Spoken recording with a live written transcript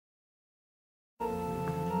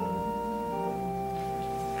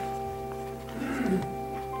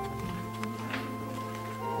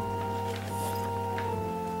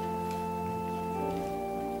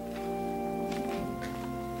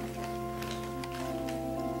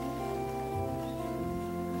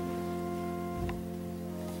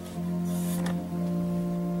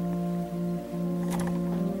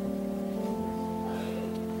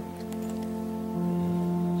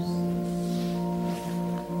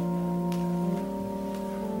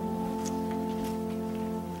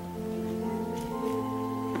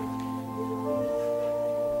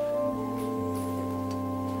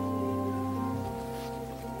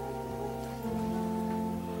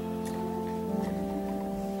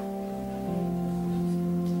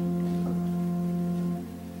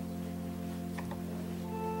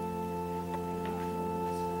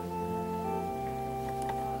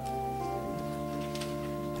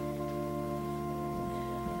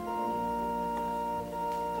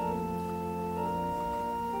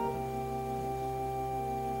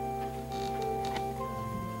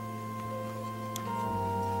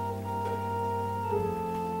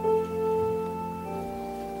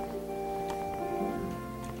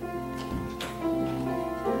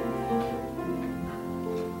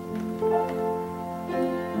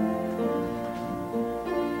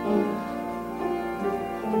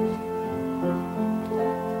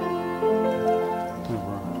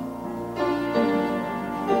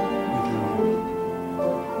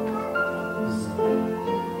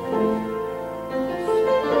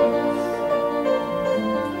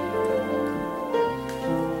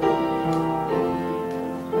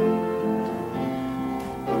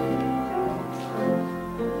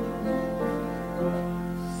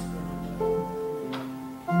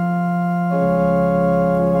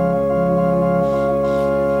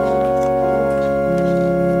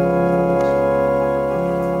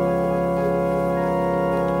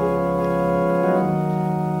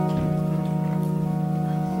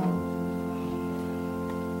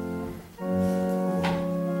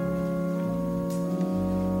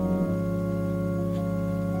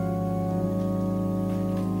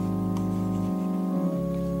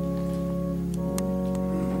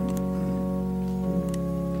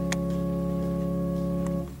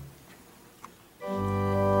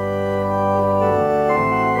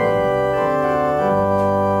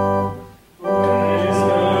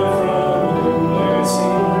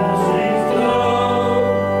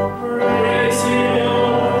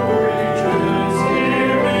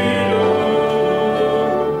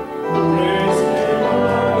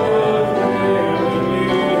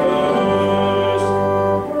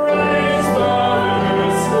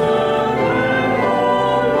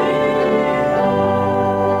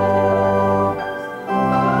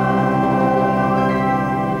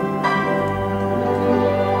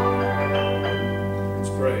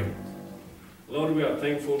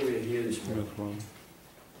thankful we are here this morning.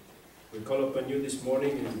 We call upon you this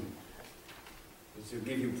morning and to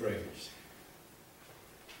give you praise.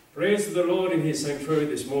 Praise the Lord in his sanctuary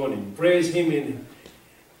this morning. Praise him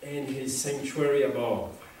in his sanctuary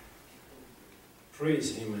above.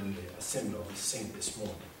 Praise him in the assembly of the saints this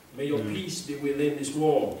morning. May your peace be within these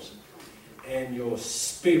walls and your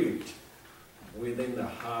spirit within the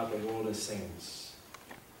heart of all the saints.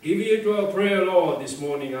 Give ear to our prayer, Lord, this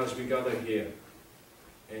morning as we gather here.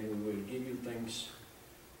 And we will give you thanks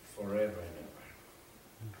forever and ever.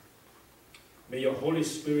 May your Holy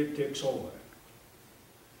Spirit take over.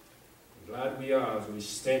 Glad we are as we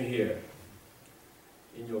stand here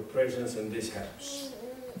in your presence in this house.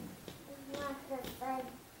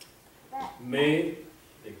 May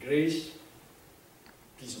the grace,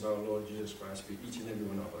 peace of our Lord Jesus Christ be each and every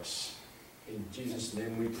one of us. In Jesus'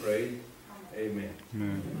 name we pray. Amen.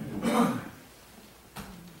 Amen.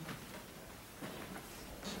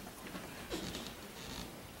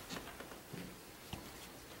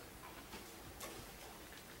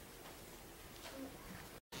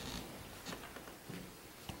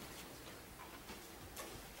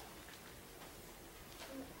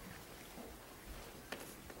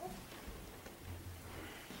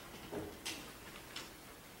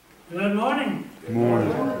 Good morning. Good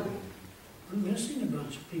morning. I'm missing a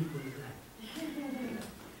bunch of people today.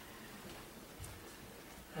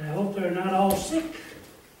 I hope they're not all sick.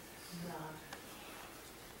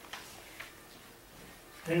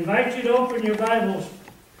 I invite you to open your Bibles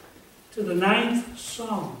to the 9th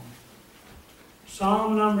Psalm.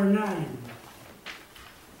 Psalm number 9.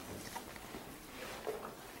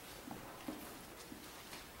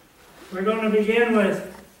 We're going to begin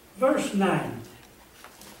with verse 9.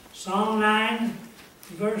 Psalm 9,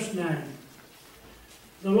 verse 9.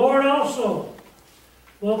 The Lord also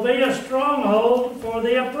will be a stronghold for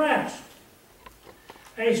the oppressed,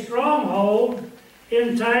 a stronghold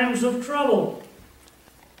in times of trouble.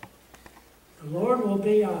 The Lord will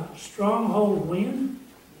be a stronghold when?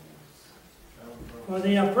 For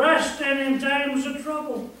the oppressed and in times of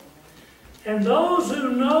trouble. And those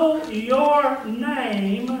who know your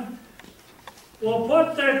name will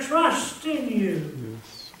put their trust in you.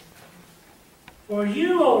 For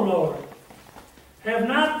you, O Lord, have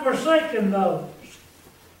not forsaken those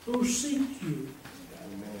who seek you.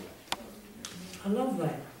 I love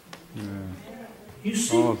that. Yeah. You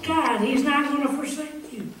seek God, he's not going to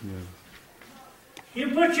forsake you. Yeah. You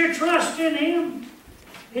put your trust in him,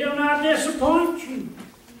 he'll not disappoint you.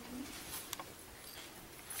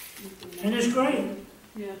 And it's great.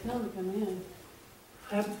 Yeah, tell him to come in.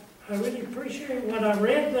 I really appreciate what I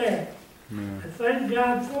read there. Yeah. I thank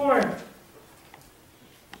God for it.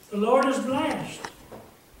 The Lord is blessed.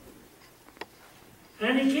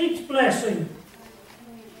 And he keeps blessing.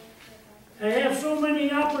 I have so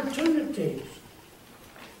many opportunities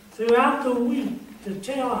throughout the week to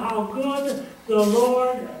tell how good the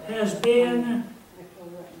Lord has been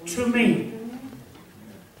to me.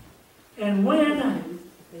 And when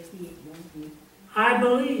I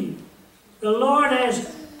believe the Lord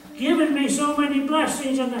has given me so many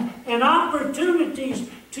blessings and opportunities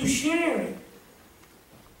to share it,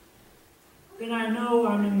 then I know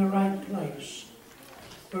I'm in the right place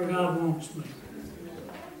where God wants me.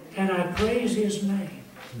 And I praise his name.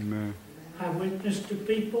 Amen. I witnessed to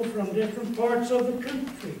people from different parts of the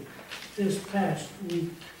country this past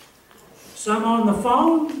week. Some on the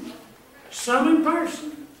phone, some in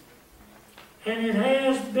person. And it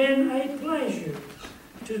has been a pleasure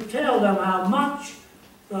to tell them how much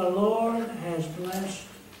the Lord has blessed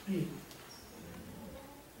me.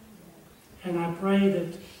 And I pray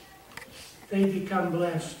that they become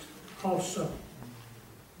blessed also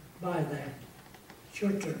by that. It's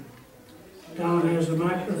your turn. Don has a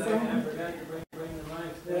microphone.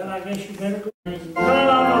 Well, I guess you better go. Holy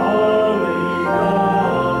God,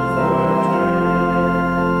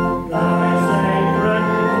 thy sacred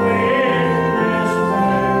witness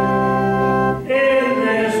in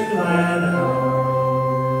this glad hour.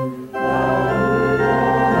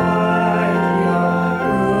 Almighty,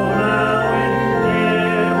 rule now and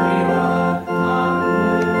everywhere.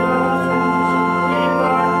 Keep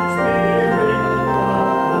our spirit of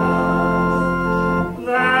love.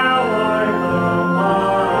 Thou art the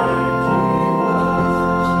mighty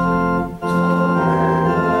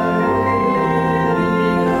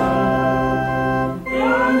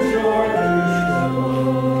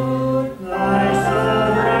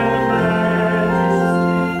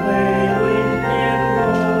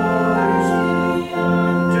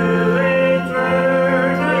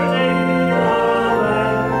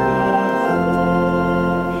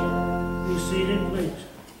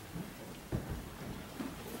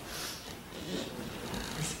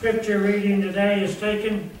Scripture reading today is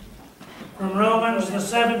taken from Romans, the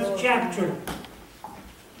 7th chapter.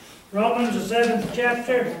 Romans, the 7th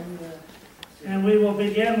chapter, and we will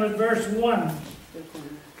begin with verse 1.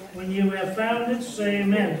 When you have found it, say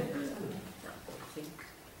amen.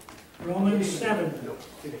 Romans 7.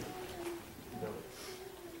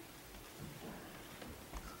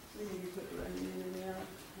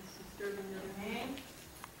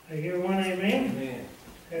 I hear one amen. Amen.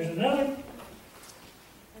 There's another.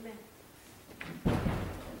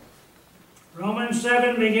 Romans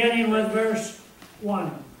 7, beginning with verse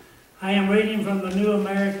 1. I am reading from the New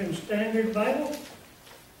American Standard Bible.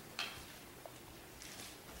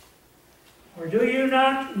 Or do you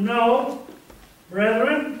not know,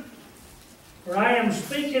 brethren, for I am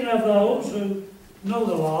speaking of those who know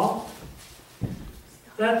the law,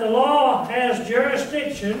 that the law has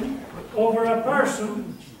jurisdiction over a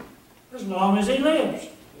person as long as he lives.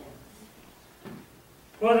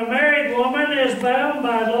 For the married woman is bound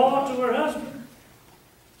by law to her husband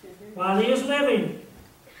while he is living.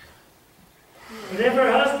 But if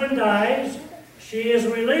her husband dies, she is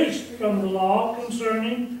released from the law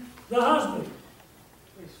concerning the husband.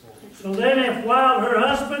 So then if while her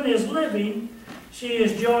husband is living, she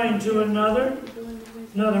is joined to another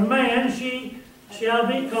man, she shall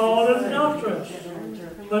be called an adulteress.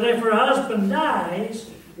 But if her husband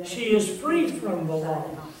dies, she is free from the law,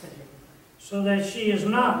 so that she is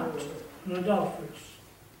not an adulteress,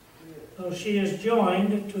 though she is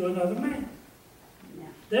joined to another man.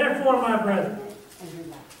 Therefore, my brethren,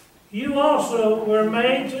 you also were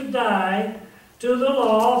made to die to the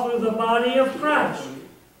law through the body of Christ,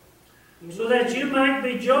 so that you might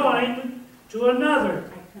be joined to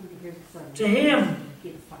another, to him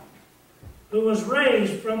who was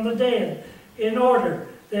raised from the dead, in order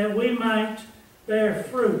that we might bear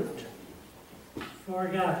fruit for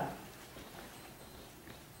God.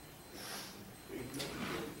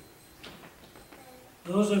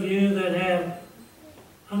 Those of you that have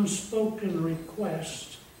unspoken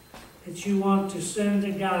requests that you want to send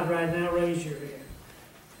to God right now, raise your hand.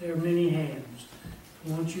 There are many hands. I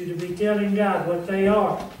want you to be telling God what they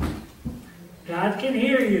are. God can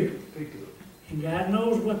hear you, and God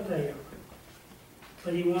knows what they are.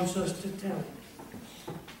 But he wants us to tell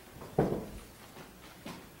him.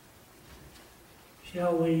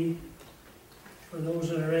 Shall we, for those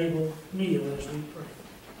that are able, kneel as we pray.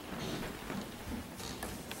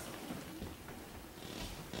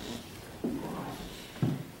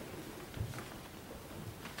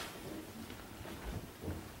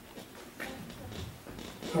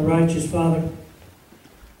 Our righteous Father,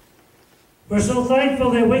 we're so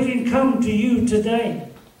thankful that we can come to you today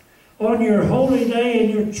on your holy day in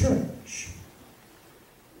your church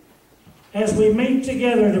as we meet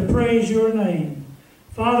together to praise your name.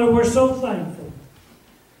 Father, we're so thankful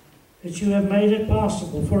that you have made it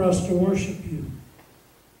possible for us to worship you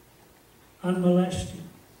unmolested.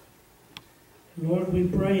 And Lord, we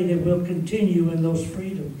pray that we'll continue in those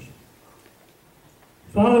freedoms.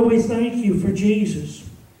 Father, we thank you for Jesus.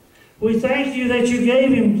 We thank you that you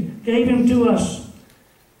gave him to us,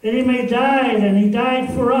 that he may die, and he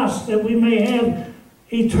died for us, that we may have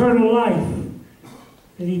eternal life,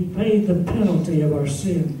 that he paid the penalty of our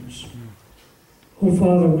sins. Oh,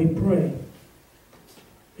 Father, we pray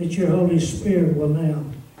that your Holy Spirit will now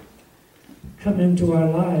come into our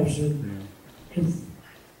lives and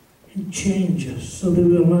change us so that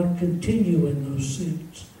we will not continue in those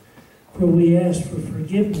sins. For we ask for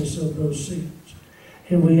forgiveness of those sins.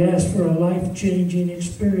 And we ask for a life-changing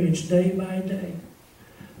experience day by day,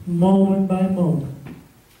 moment by moment,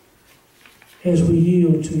 as we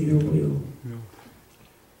yield to your will. Yeah.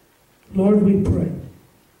 Lord, we pray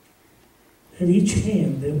that each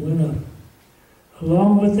hand that went up,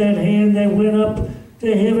 along with that hand that went up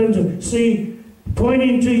to heaven to see,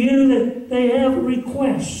 pointing to you that they have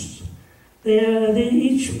requests.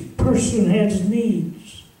 Each person has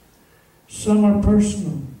needs. Some are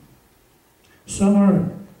personal. Some are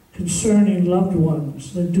concerning loved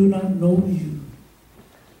ones that do not know you.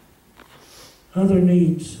 Other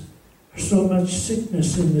needs are so much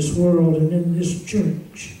sickness in this world and in this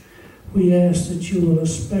church. We ask that you will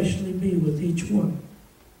especially be with each one.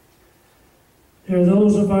 There are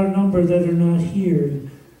those of our number that are not here.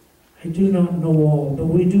 I do not know all, but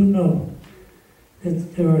we do know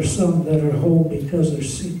that there are some that are home because they're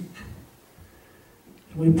sick.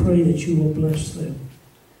 And we pray that you will bless them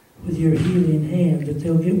with your healing hand, that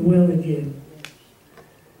they'll get well again.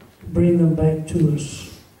 Bring them back to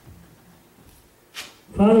us.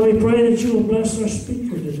 Father, we pray that you will bless our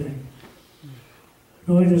speaker today.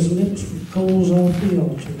 Anoint his lips with coals on the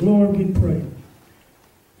altar. Lord, we pray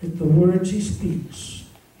that the words he speaks,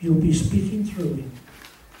 you'll be speaking through him,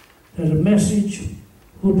 that a message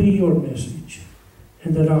will be your message,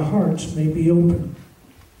 and that our hearts may be open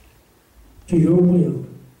to your will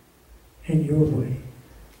and your way,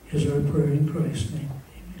 is our prayer in Christ's name.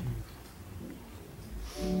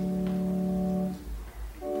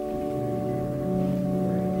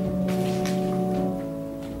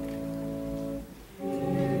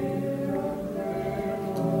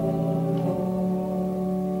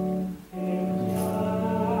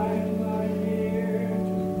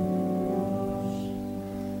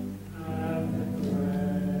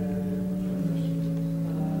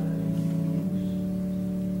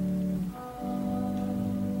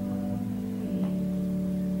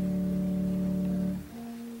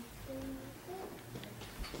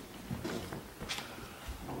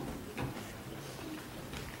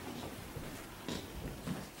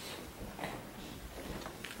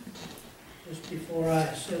 Just before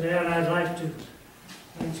I sit down, I'd like to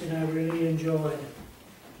mention I really enjoyed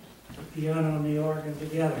the piano and the organ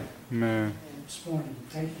together this morning.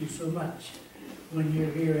 Thank you so much when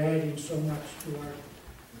you're here adding so much to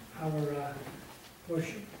our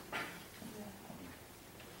worship.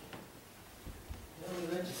 Well, we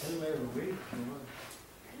like to tell them every week.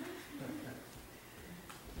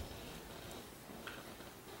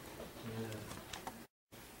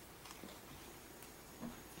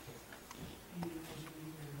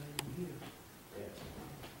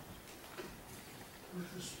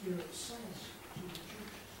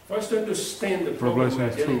 First, to understand the problem we're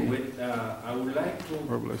dealing with, I would like to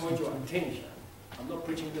point your attention. I'm not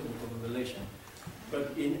preaching the book of Revelation,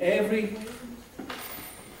 but in every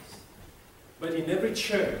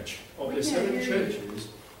church of the 7 churches,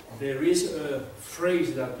 there is a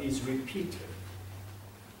phrase that is repeated.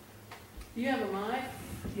 You have a mic?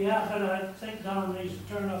 Yeah, but I think Don needs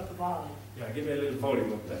to turn up the volume. Yeah, give me a little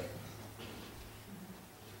volume up there.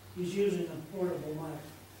 He's using a portable mic.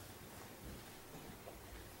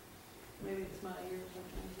 Maybe it's my ears.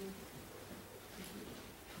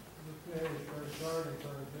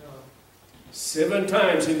 7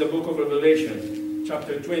 times in the book of Revelation,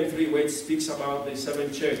 chapter 23, where it speaks about the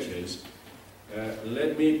 7 churches.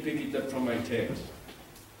 Let me pick it up from my text.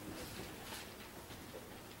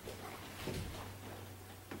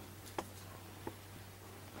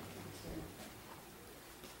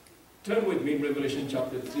 Turn with me in Revelation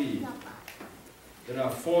chapter 3. There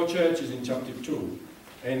are 4 churches in chapter 2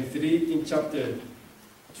 and 3 in chapter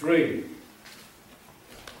 3.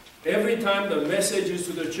 Every time the messages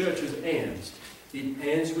to the churches ends, it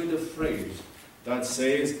ends with a phrase that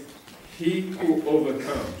says, "He who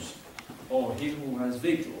overcomes," or "he who has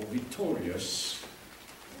victory," or "victorious,"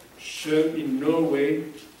 shall in no way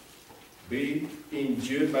be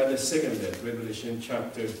injured by the second death. Revelation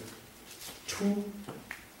chapter 2,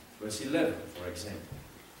 verse 11, for example.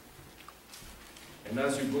 And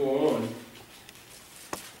as you go on,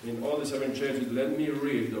 in all the 7 churches, let me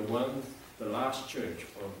read the last church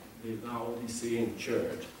of the Laodicean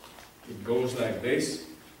church. It goes like this.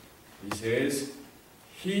 He says,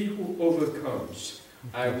 "He who overcomes,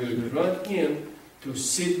 I will grant him to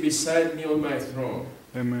sit beside me on my throne,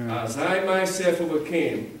 Amen. as I myself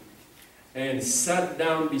overcame and sat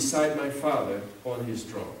down beside my Father on his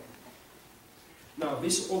throne." Now,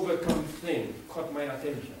 this overcome thing caught my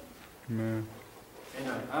attention. Amen. And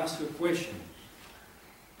I asked a question.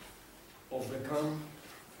 Overcome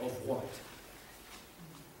of what?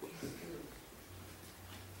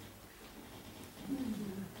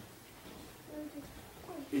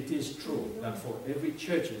 It is true that for every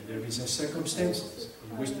church there is a circumstances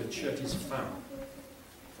in which the church is found.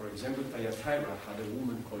 For example, Thyatira had a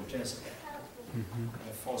woman called Jezebel,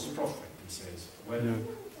 a false prophet, he says. Well,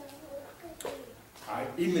 I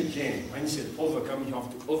imagine when he said overcome, you have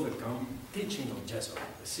to overcome teaching of Jezebel,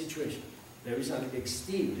 the situation. There is an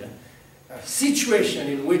exterior situation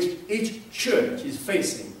in which each church is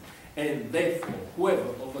facing, and therefore whoever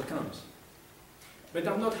overcomes. But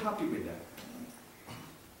I'm not happy with that.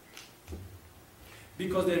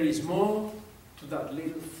 Because there is more to that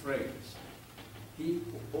little phrase, "he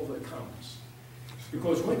who overcomes."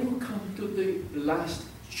 Because when you come to the last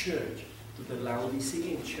church, to the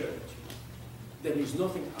Laodicean church, there is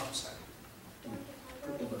nothing outside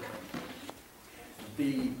to overcome.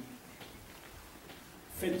 The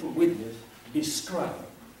faithful witness describes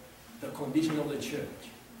the condition of the church.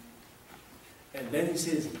 And then he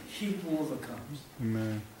says, "He who overcomes."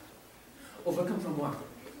 Amen. Overcome from what?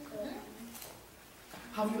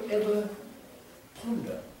 Have you ever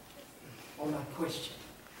pondered on that question?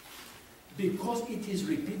 Because it is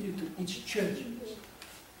repeated to each church,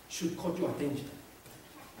 should caught your attention.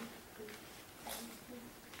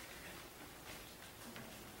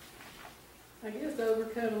 I guess to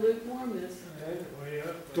overcome lukewarmness.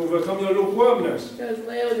 To overcome your lukewarmness. Because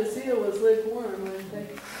Laodicea was lukewarm, weren't they?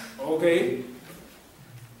 Okay.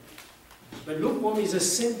 But lukewarm is a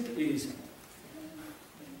symptom.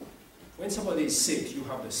 When somebody is sick, you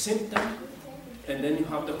have the symptom and then you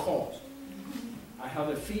have the cause. I have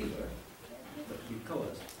a fever, but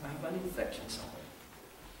because I have an infection somewhere.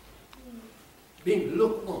 Being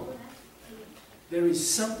lukewarm, there is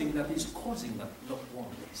something that is causing that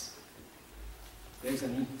lukewarmness. There is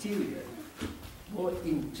an interior, more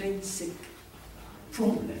intrinsic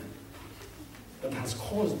problem that has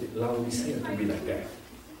caused the Laodicea to be like that.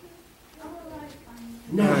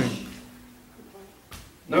 Now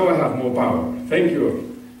I have more power. Thank you.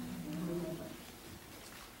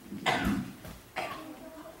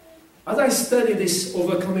 As I study this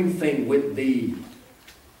overcoming thing with the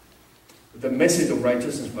message of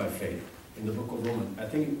righteousness by faith in the book of Romans,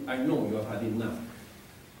 I know you have had enough.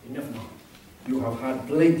 Enough now. You have had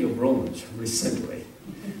plenty of Romans recently.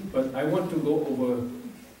 But I want to go over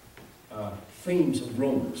themes of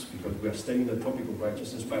Romans because we are studying the topic of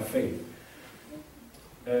righteousness by faith.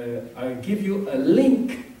 I'll give you a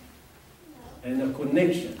link and a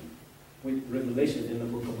connection with Revelation in the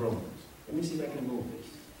book of Romans. Let me see if I can move this.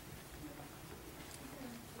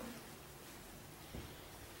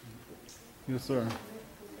 Yes, sir.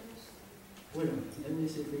 Wait a minute. Let me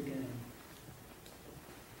see if we can.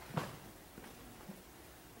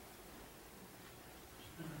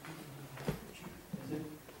 Is it?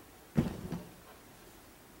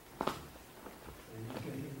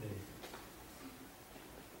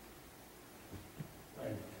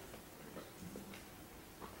 Right.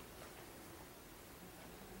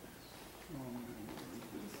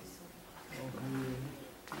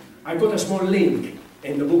 I got a small link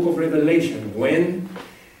in the book of Revelation when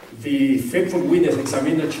the faithful witness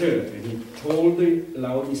examined the church and he told the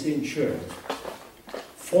Laodicean church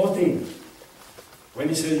 4 things. When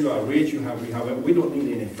he said you are rich, we don't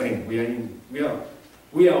need anything. We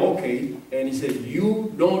are okay. And he said,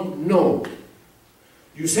 you don't know.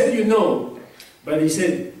 You said you know, but he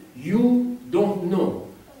said, you don't know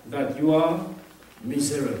that you are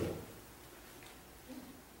miserable.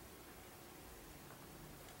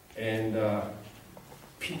 And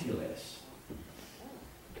pitiless,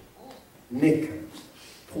 naked,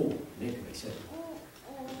 poor, naked, I said.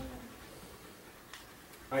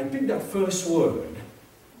 I picked that first word,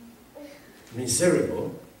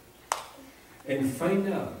 miserable, and find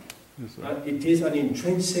out that it is an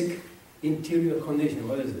intrinsic interior condition.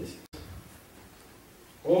 What is this?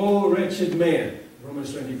 Oh, wretched man,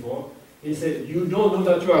 Romans 24. He said, you don't know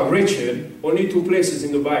that you are wretched. Only 2 places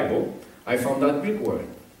in the Bible I found that Greek word.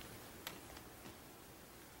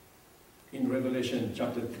 In Revelation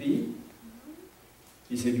chapter 3,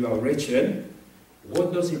 he said, you are wretched.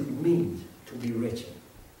 What does it mean to be wretched?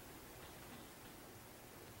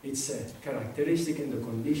 It's a characteristic in the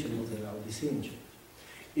condition of the Laodicean church.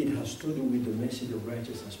 It has to do with the message of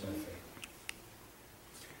righteousness by faith.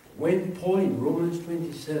 When Paul in Romans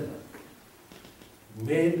 27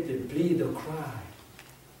 made the plea, the cry,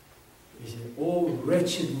 he said, oh,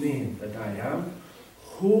 wretched man that I am,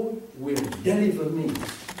 who will deliver me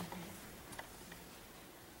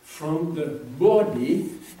from the body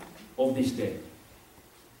of this day?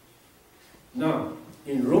 Now,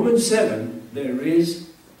 in Romans 7, there is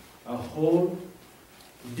a whole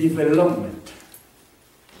development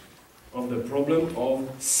of the problem of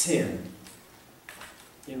sin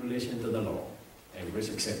in relation to the law and grace,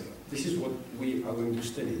 etc. This is what we are going to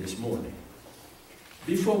study this morning.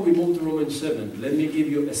 Before we move to Romans 7, let me give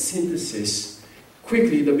you a synthesis,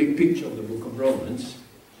 quickly, the big picture of the book of Romans,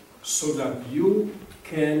 so that you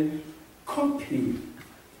can copy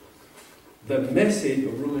the message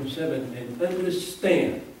of Romans 7 and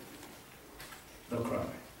understand the cry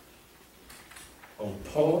of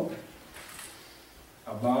Paul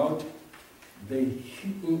about the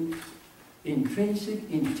intrinsic,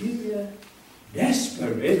 interior,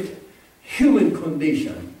 desperate human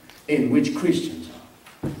condition in which Christians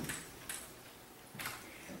are.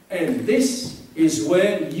 And this is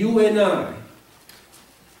where you and I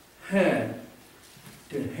had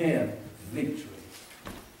to have victory.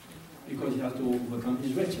 Because he has to overcome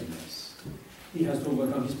his wretchedness. He has to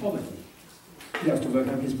overcome his poverty. He has to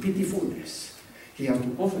overcome his pitifulness. He has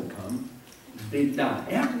to overcome the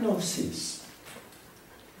diagnosis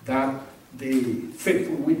that the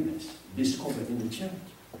faithful witness discovered in the church.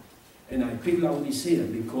 And I pick Laodicea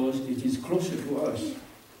because it is closer to us.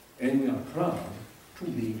 And we are proud to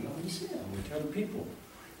be Laodicea. We tell people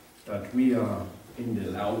that we are in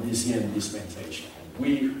the Laodicean dispensation.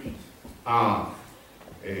 We are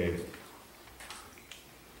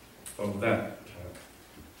of that.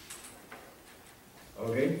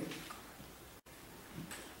 Okay?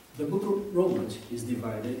 The book of Romans is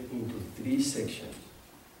divided into 3 sections.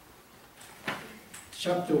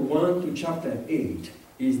 Chapter 1 to chapter 8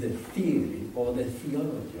 is the theory or the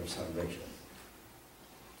theology of salvation.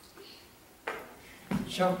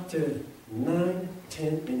 Chapter 9, 10,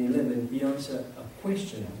 and 11, he answers a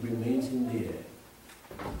question that remains in the air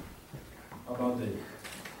about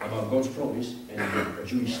God's promise and the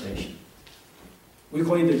Jewish nation. We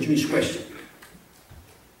call it the Jewish question.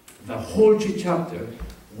 The whole 3 chapter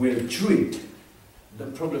will treat the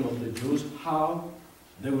problem of the Jews, how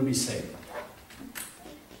they will be saved.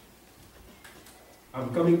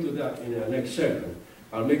 I'm coming to that in the next second.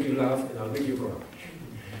 I'll make you laugh and I'll make you cry.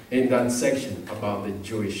 In that section about the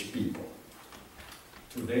Jewish people.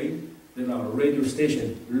 Today, there are radio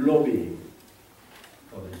stations lobbying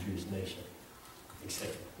for the Jewish nation,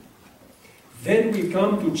 etc. Then we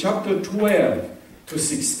come to chapter 12 to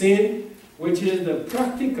 16, which is the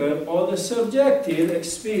practical or the subjective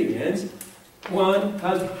experience one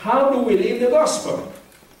has. How do we live the gospel?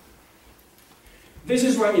 This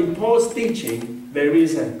is why in Paul's teaching, there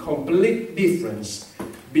is a complete difference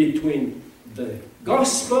between the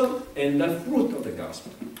gospel and the fruit of the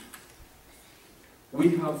gospel.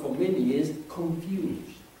 We have for many years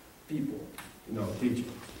confused people in our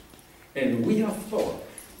teaching. And we have thought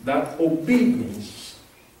that obedience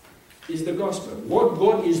is the gospel. What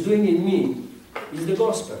God is doing in me is the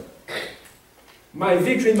gospel. My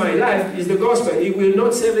victory in my life is the gospel. It will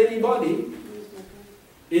not save anybody.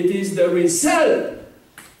 It is the result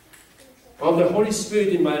of the Holy Spirit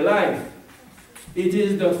in my life. It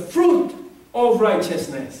is the fruit of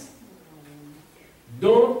righteousness.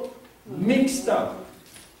 Don't mix up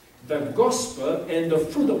the gospel and the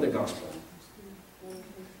fruit of the gospel.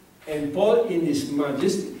 And Paul, in his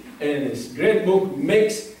majesty and his great book,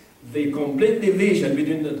 makes the complete division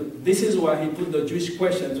between the two. This is why he put the Jewish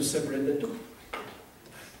question to separate the two.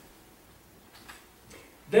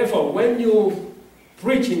 Therefore, when you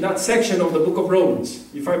preach in that section of the book of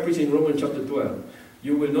Romans, if I preach in Romans chapter 12,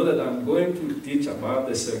 you will know that I'm going to teach about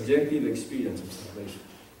the subjective experience of salvation.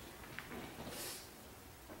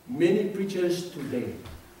 Many preachers today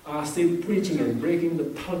are still preaching and breaking the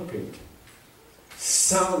pulpit,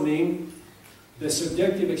 sounding the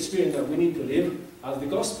subjective experience that we need to live as the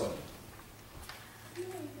gospel.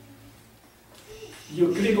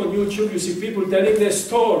 You click on YouTube, you see people telling their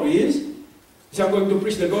stories. So I'm going to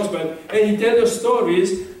preach the gospel, and he tells the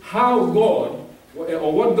stories how God,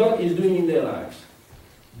 or what God is doing in their lives.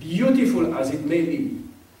 Beautiful as it may be.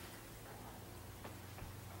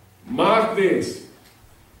 Mark this.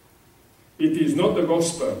 It is not the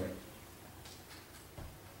gospel.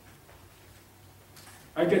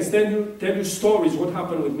 I can tell you stories what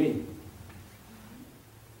happened with me.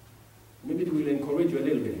 Maybe it will encourage you a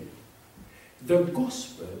little bit. The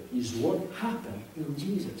gospel is what happened in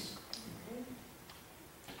Jesus.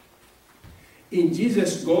 In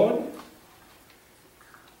Jesus, God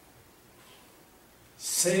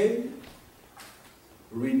saved,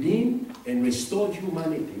 redeemed, and restored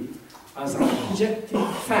humanity as an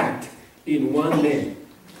objective fact in one man.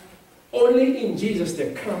 Only in Jesus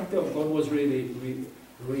the character of God was really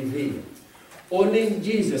revealed. Only in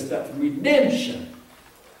Jesus that redemption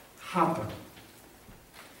happened.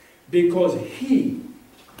 Because he,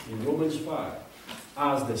 in Romans 5,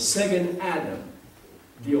 as the second Adam,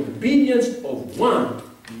 the obedience of one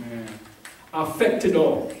affected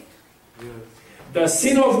all. Yes. The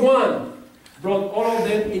sin of one brought all of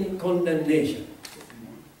them in condemnation.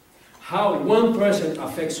 How one person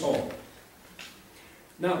affects all.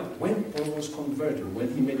 Now, when Paul was converted,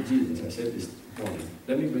 when he met Jesus, I said this morning,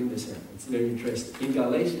 let me bring this in. It's very interesting. In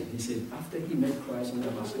Galatians, he said, after he met Christ in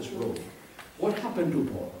Damascus Road, what happened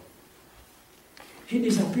to Paul? He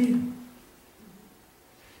disappeared.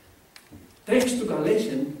 Thanks to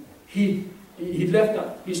Galatians, he left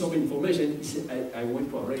that piece of information. He said, I went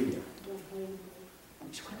to Arabia.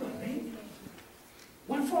 He's going to Arabia?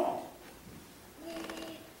 What for?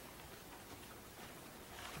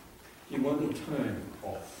 He wanted time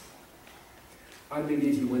off. I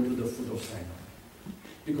believe he went to the foot of Sinai.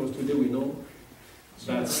 Because today we know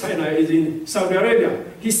that Sinai is in Saudi Arabia.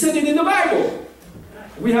 He said it in the Bible.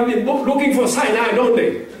 We have been looking for Sinai, don't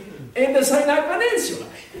they? In the Sinai Peninsula.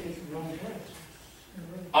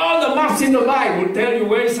 All the maps in the Bible tell you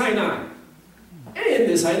where is Sinai. In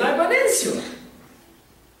the Sinai Peninsula.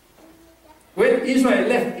 When Israel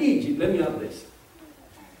left Egypt, let me add this.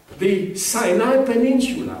 The Sinai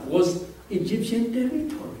Peninsula was Egyptian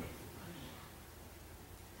territory.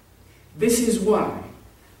 This is why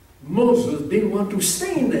Moses didn't want to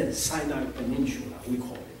stay in the Sinai Peninsula, we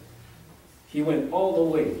call it. He went all the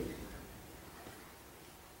way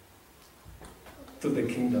to the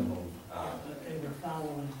kingdom of But they were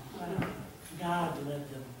following God led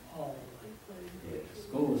them all the way. yes,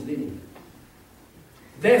 God was leading them.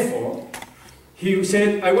 Therefore, he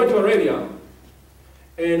said, I went to Arabia,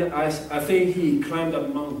 and I think he climbed a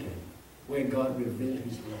mountain where God revealed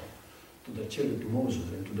his law to the children, to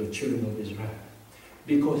Moses and to the children of Israel.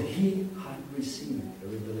 Because he had received the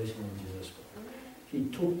revelation of Jesus Christ. He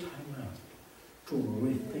took time out to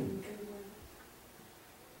rethink.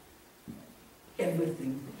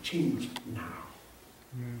 Everything changed now.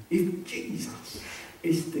 If Jesus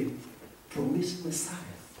is the promised Messiah,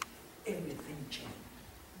 everything changed.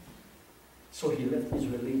 So he left his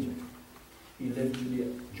religion. He left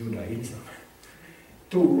Judaism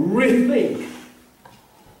to rethink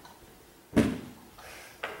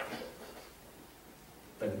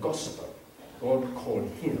the gospel. God called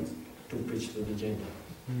him to preach to the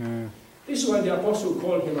Gentiles. This is why the apostle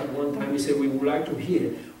called him at one time. He said, we would like to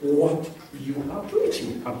hear what you are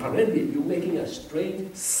preaching. Apparently, you're making a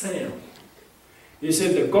strange sound. He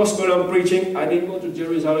said, the gospel I'm preaching, I didn't go to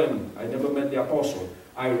Jerusalem. I never met the apostle.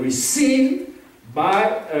 I received by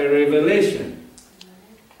a revelation.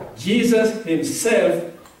 Jesus himself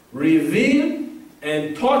revealed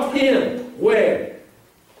and taught him where?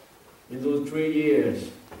 In those 3 years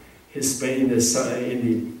he spent in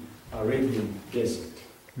the Arabian desert.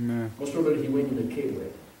 Most probably he went in the cave where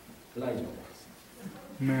Elijah was.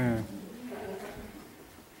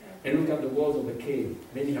 And look at the walls of the cave.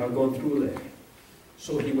 Many have gone through there.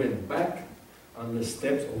 So he went back on the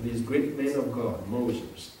steps of these great men of God,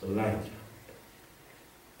 Moses, Elijah,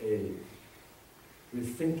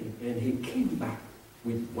 with thinking. And he came back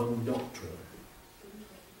with one doctrine.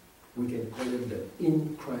 We can call it the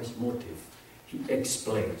in Christ motive. He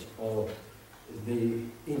explains, or the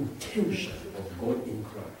intention of God in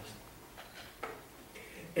Christ.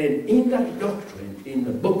 And in that doctrine, in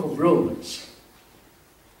the book of Romans,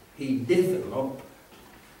 he developed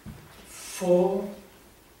 4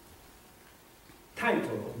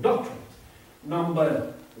 titles of doctrine.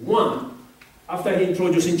 Number 1, after he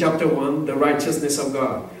introduced in chapter 1 the righteousness of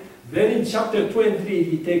God. Then in chapter 23,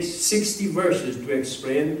 he takes 60 verses to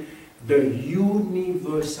explain the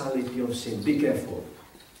universality of sin. Be careful.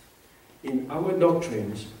 In our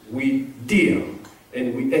doctrines, we deal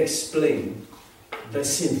and we explain the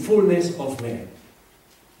sinfulness of man.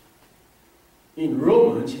 In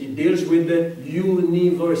Romans, he deals with the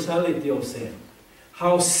universality of sin.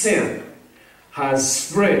 How sin has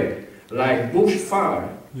spread like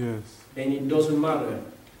bushfire. Yes. And it doesn't matter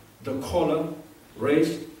the color,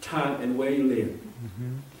 race, time, and where you live.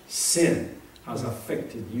 Sin has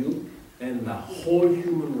affected you and the whole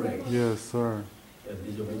human race. Yes, sir. The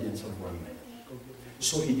disobedience of one man.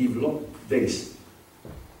 So he developed this.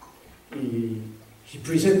 He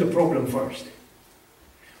presented the problem first.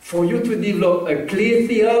 For you to develop a clear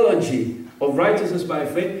theology of righteousness by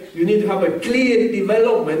faith, you need to have a clear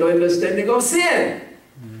development or understanding of sin.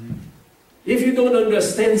 If you don't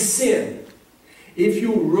understand sin, if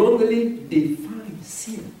you wrongly define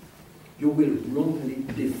sin, you will wrongly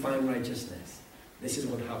define righteousness. This is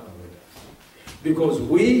what happened with us. Because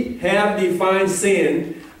we have defined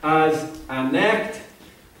sin as an act,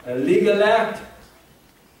 a legal act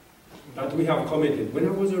that we have committed. When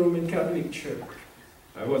I was a Roman Catholic church,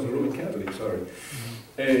 I was a Roman Catholic, sorry.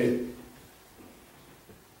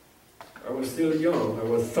 I was still young. I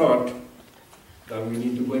was taught that we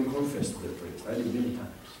need to go and confess to the priest. I did many times.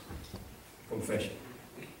 Confession.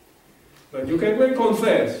 But you can go and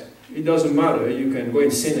confess. It doesn't matter. You can go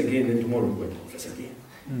and sin again, and tomorrow go and confess again.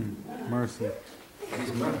 Mercy. It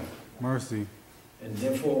doesn't matter. Mercy. And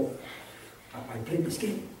therefore, I played this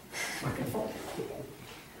game. Back and forth.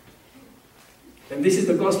 And this is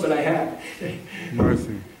the gospel I have.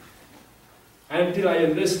 Mercy. Until I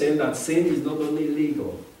understand that sin is not only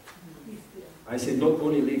legal. I say not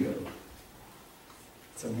only legal.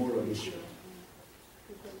 It's a moral issue.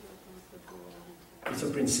 It's a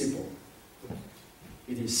principle.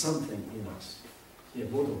 It is something in us. Yeah,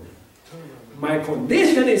 both of them. My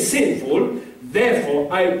condition is sinful,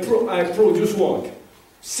 therefore I produce what?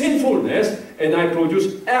 Sinfulness, and I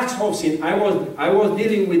produce acts of sin. I was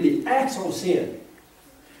dealing with the acts of sin.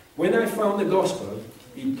 When I found the gospel,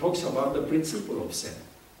 it talks about the principle of sin.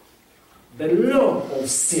 The law of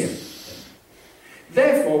sin.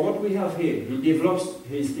 Therefore, what we have here, he develops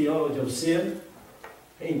his theology of sin.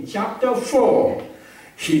 In chapter 4,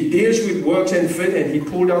 he deals with works and faith, and he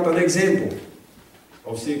pulled out an example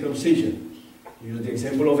of circumcision. He used the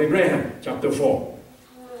example of Abraham, chapter 4.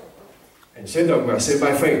 And said that we are saved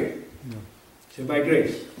by faith. Saved by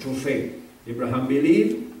grace, through faith. Abraham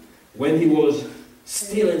believed, when he was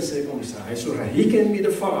still uncircumcised, so that he can be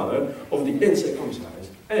the father of the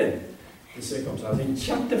uncircumcised and the circumcised. In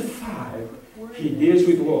chapter 5, he deals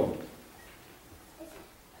with what?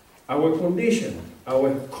 Our condition,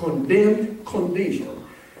 our condemned condition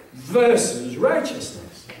versus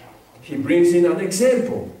righteousness. He brings in an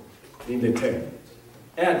example in the text.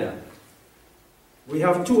 Adam. We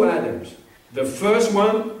have two Adams. The first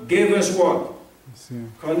one gave us what?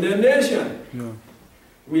 Sin. Condemnation. Yeah.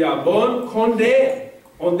 We are born condemned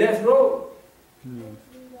on death row. Yeah.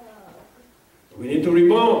 We need to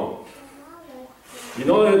reborn in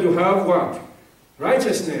order to have what?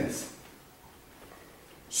 Righteousness.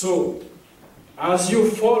 So, as you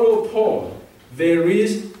follow Paul, there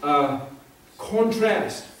is a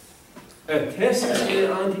contrast, a thesis and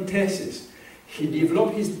an antithesis. He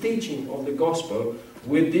developed his teaching of the gospel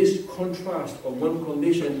with this contrast of one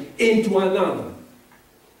condition into another.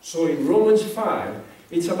 So in Romans 5,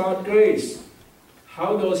 it's about grace.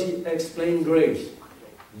 How does he explain grace?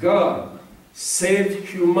 God saved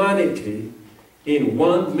humanity in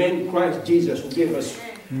one man, Christ Jesus, who gave us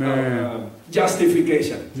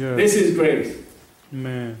justification. Yeah. This is grace.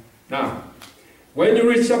 Man. Now, when you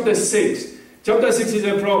reach chapter 6 is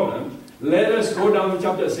a problem. Let us go down to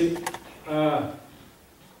chapter 6.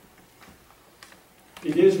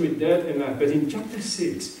 It deals with death and life, but in chapter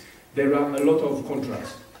 6, there are a lot of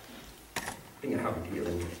contrasts. I think I have it here.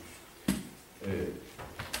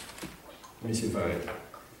 Let me see if I...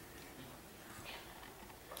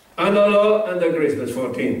 Under law, under grace, verse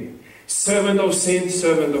 14. Servant of sin,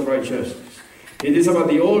 servant of righteousness. It is about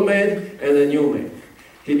the old man and the new man.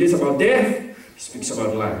 It is about death, he speaks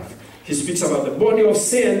about life. He speaks about the body of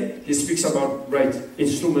sin, he speaks about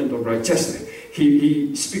instrument of righteousness.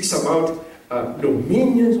 He speaks about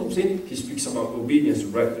dominions of sin, he speaks about obedience to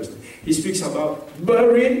righteousness. He speaks about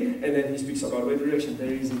burial, and then he speaks about resurrection.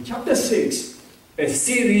 There is in chapter 6 a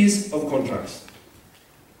series of contrasts.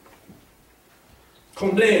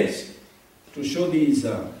 Complaints to show these.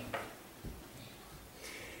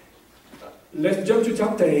 Let's jump to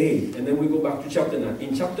chapter 8, and then we go back to chapter 9.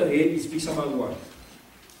 In chapter 8, he speaks about what?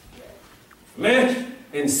 Flesh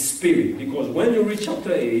and spirit. Because when you read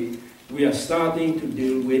chapter 8, we are starting to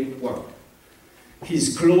deal with what?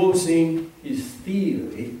 He's closing his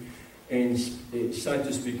theory and start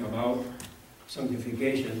to speak about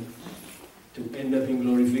sanctification to end up in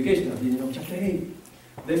glorification at the end of chapter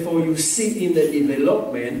 8. Therefore, you see in the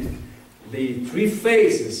development the three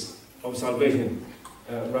phases of salvation.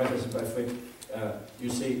 Righteousness by faith. You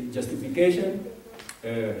see justification,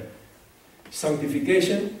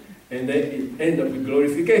 sanctification, and then it ends up with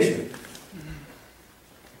glorification.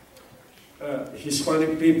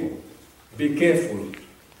 Hispanic people, be careful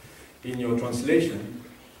in your translation.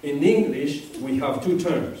 In English, we have two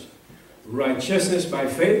terms: righteousness by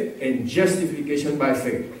faith and justification by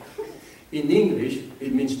faith. In English,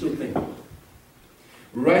 it means two things.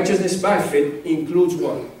 Righteousness by faith includes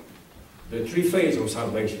what? The three phases of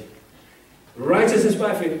salvation. Righteousness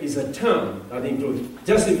by faith is a term that includes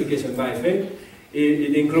justification by faith,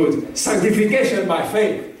 it includes sanctification by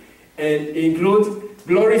faith, and includes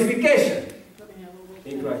glorification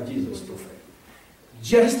in Christ Jesus through faith.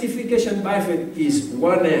 Justification by faith is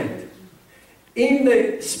one act. In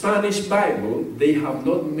the Spanish Bible, they have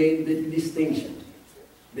not made the distinction.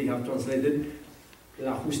 They have translated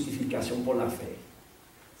la justificación por la fe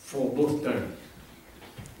for both terms.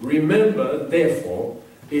 Remember, therefore,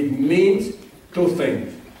 it means two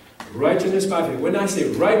things. Righteousness by faith. When I say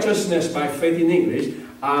righteousness by faith in English,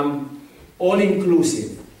 I'm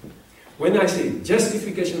all-inclusive. When I say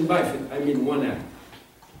justification by faith, I mean one act.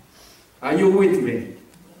 Are you with me?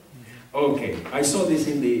 Okay. I saw this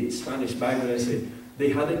in the Spanish Bible. I said they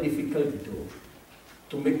had a difficulty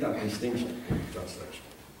to make that distinction in translation.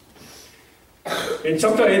 In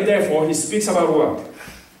chapter 8, therefore, he speaks about what?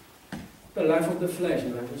 The life of the flesh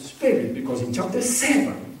and life of the spirit, because in chapter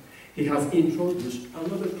 7 he has introduced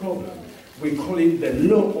another problem. We call it the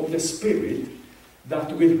law of the spirit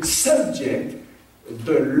that will subject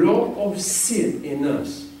the law of sin in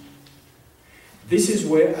us. This is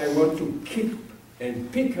where I want to keep and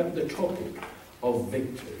pick up the topic of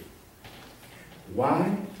victory.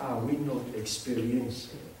 Why are we not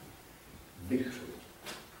experiencing victory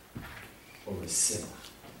over sin?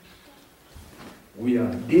 We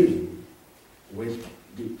are dealing with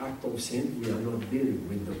the act of sin, we are not dealing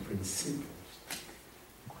with the principles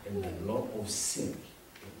and the law of sin.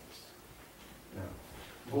 Now,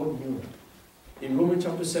 God knew that. In Romans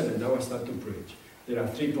chapter 7, now I start to preach. There are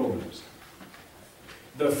three problems.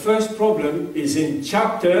 The first problem is in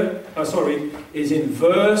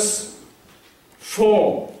verse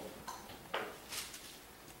 4.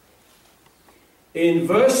 In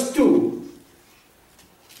verse 2,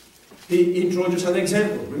 he introduces an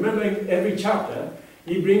example. Remember, in every chapter,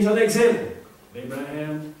 he brings an example.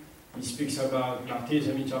 Abraham, he speaks about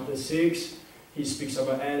baptism in chapter 6. He speaks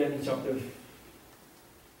about Adam in chapter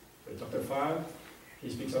 5. He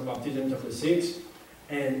speaks about baptism in chapter 6.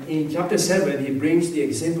 And in chapter 7, he brings the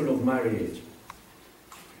example of marriage.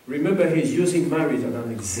 Remember, he's using marriage as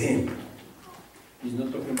an example. He's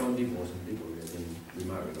not talking about divorce and people getting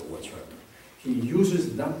remarried or whatsoever. He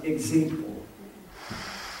uses that example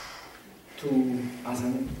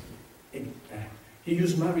he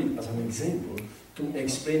used marriage as an example to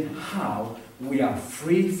explain how we are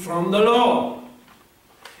free from the law.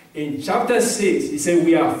 In chapter 6, he said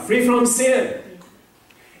we are free from sin.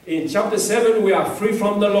 In chapter 7, we are free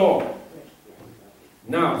from the law.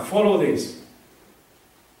 Now, follow this.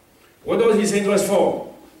 What does he say in verse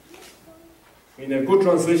 4? In a good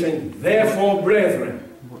translation, therefore, brethren,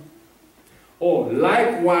 or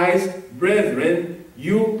likewise, brethren,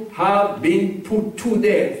 you have been put to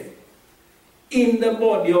death in the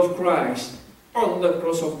body of Christ on the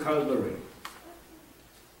cross of Calvary,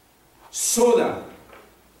 so that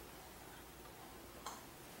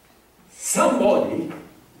somebody,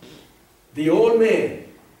 the old man,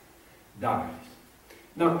 dies.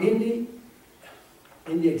 Now, in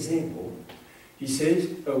the example, he says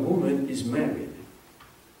a woman is married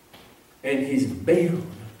and he's bound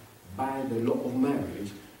by the law of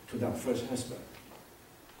marriage to that first husband.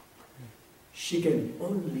 She can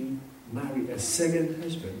only marry a second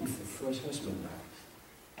husband if the first husband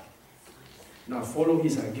dies. Now follow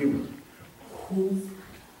his argument. Who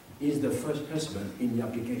is the first husband in the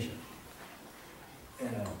application?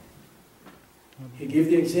 He gives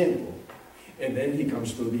the example and then he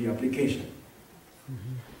comes to the application.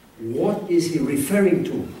 What is he referring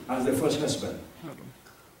to as the first husband?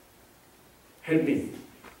 Help me.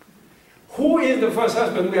 Who is the first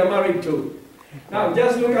husband we are married to? Now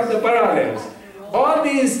just look at the parallels. All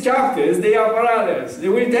these chapters, they are parallels. They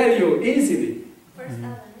will tell you easily. First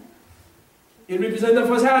Adam. It represents the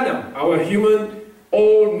first Adam, our human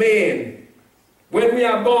old man. When we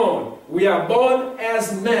are born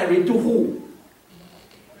as married to who?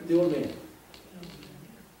 The old man.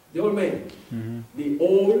 The old man. The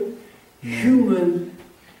old, human,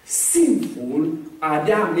 sinful,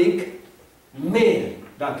 Adamic man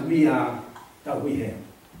that we have.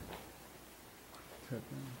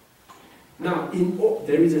 Now,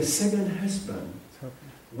 there is a second husband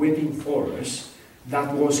waiting for us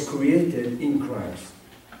that was created in Christ.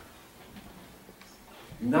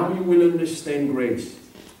 Now you will understand grace.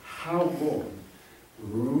 How God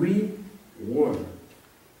reworked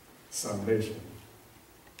salvation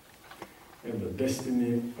and the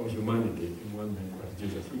destiny of humanity in one man, as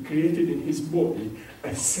Jesus. He created in his body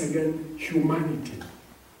a second humanity,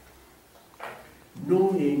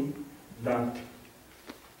 knowing that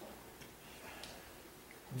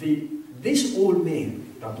this old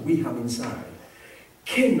man that we have inside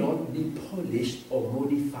cannot be polished or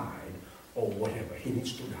modified or whatever. He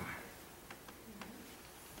needs to die.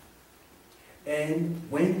 And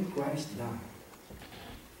when Christ died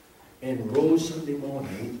and rose Sunday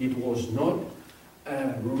morning, it was not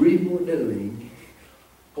a remodeling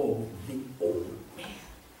of the old man.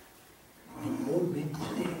 The old man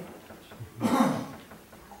is dead.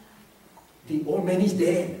 The old man is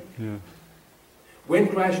dead. Yeah. When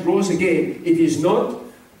Christ rose again, it is not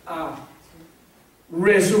a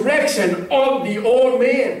resurrection of the old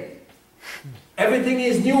man. Everything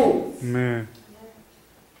is new. Man.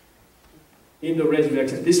 In the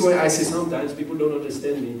resurrection. This is why I say sometimes people don't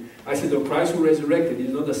understand me. I say the Christ who resurrected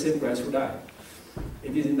is not the same Christ who died.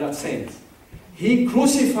 It is in that sense. He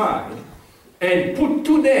crucified and put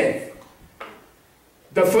to death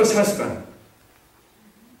the first husband.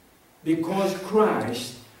 Because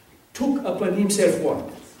Christ took upon himself what?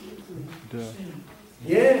 Death.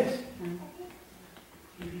 Yes.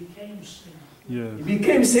 He became sin. Yes. He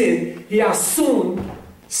became sin. He assumed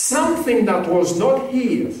something that was not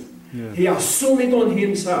his. Yes. He assumed it on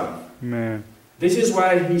himself. Man. This is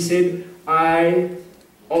why he said, I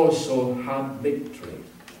also have victory.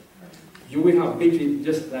 You will have victory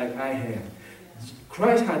just like I have.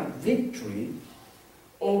 Christ had victory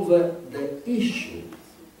over the issue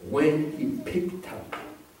when he picked up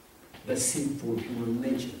the sinful human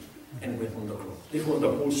nature and went on the cross. This was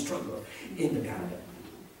the whole struggle in the garden.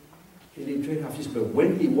 He lived 3.5 years, but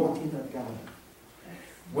when he walked in that garden,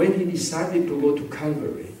 when he decided to go to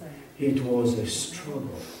Calvary, it was a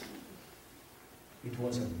struggle. It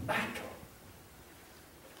was a battle.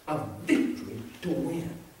 A victory to win.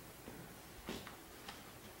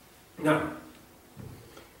 Now,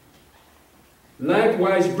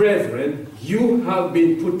 Likewise, brethren, you have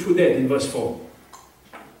been put to death, in verse 4.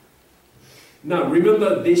 Now,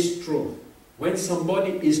 remember this truth. When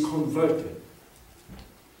somebody is converted,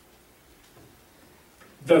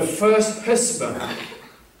 the first husband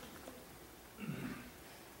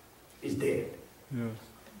is dead. Yes.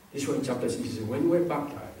 This one in chapter 6 says, when you were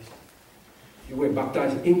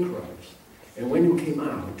baptized in Christ. And when you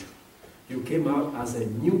came out as a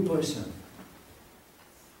new person.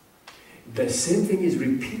 The same thing is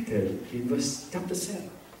repeated in chapter 7.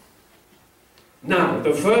 Now,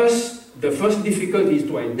 the first difficulty is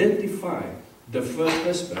to identify the first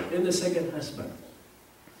husband and the second husband.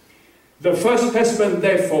 The first husband,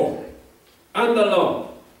 therefore, under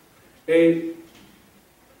law. And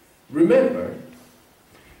remember,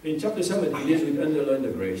 in chapter 7, he deals with under law and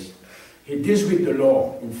the grace. He deals with the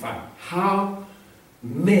law, in fact. How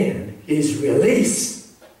man is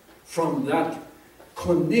released from that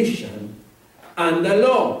condition under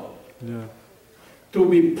law. Yeah. To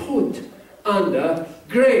be put under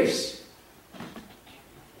grace.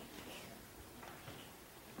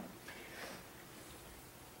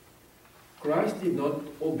 Christ did not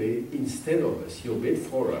obey instead of us. He obeyed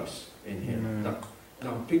for us in Him.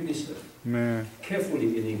 Now pick this up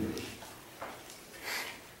carefully in English.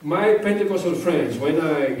 My Pentecostal friends, when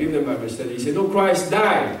I give them Bible study, they say, no, Christ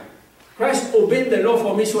died. Christ obeyed the law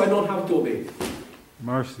for me so I don't have to obey.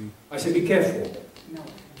 Mercy. I say, be careful. No.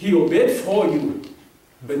 He obeyed for you,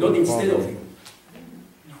 but not instead of you.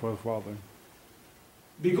 For the Father.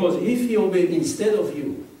 Because if He obeyed instead of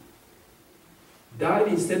you, died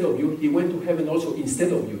instead of you, He went to heaven also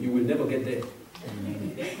instead of you. You will never get there.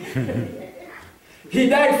 He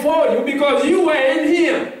died for you because you were in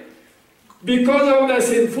Him. Because of the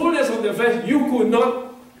sinfulness of the flesh, you could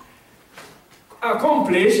not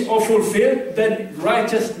accomplish or fulfill the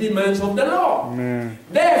righteous demands of the law. Amen.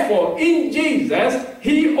 Therefore, in Jesus,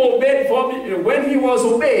 He obeyed for me. When He was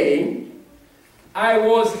obeying, I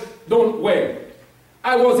was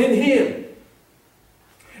in Him.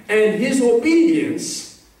 And His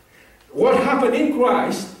obedience, what happened in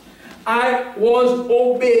Christ, I was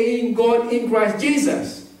obeying God in Christ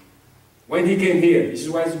Jesus. When He came here, this is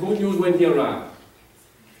why it's good news when He arrived.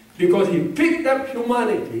 Because He picked up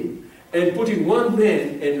humanity and put in one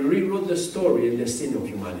man and rewrote the story and the sin of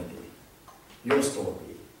humanity. Your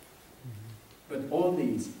story. But all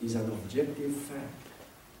this is an objective fact.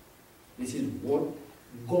 This is what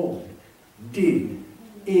God did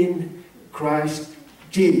in Christ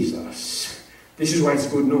Jesus. This is why it's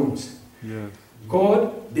good news. Yes.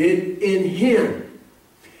 God did in Him.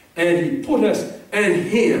 And He put us in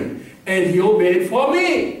Him. And He obeyed for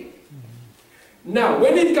me. Now,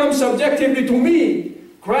 when it comes subjectively to me,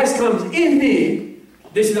 Christ comes in me,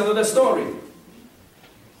 this is another story.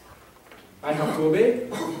 I have to obey.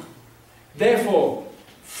 Therefore,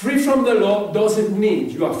 free from the law doesn't mean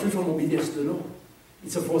you are free from obedience to the law.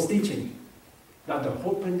 It's a false teaching. That the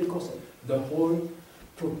whole Pentecostal, the whole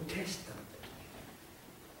Protestant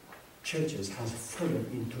churches has fallen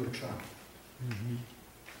into a trap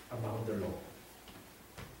about the law.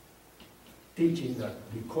 Teaching that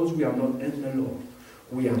because we are not in the law,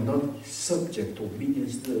 we are not subject to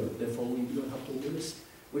obedience to the law. Therefore, we don't have to obey this.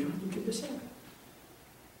 We don't have to keep the Sabbath.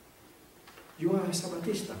 You are a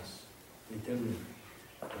Sabbatistas. They tell me.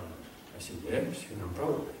 I said, yes, and I'm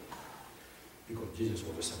proud of it. Because Jesus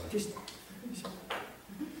was a Sabbatista.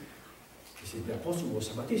 He said, the apostle was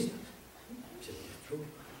Sabbatista. I said, it's true.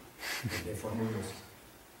 And therefore, I was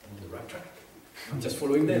on the right track. I'm just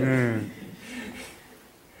following them.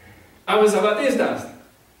 I was Adventist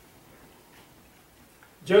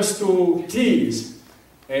just to tease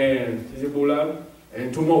and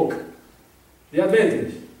to mock the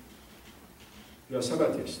Adventist. You are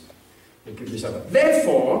Sabbatist. You keep the Sabbath.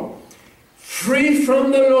 Therefore, free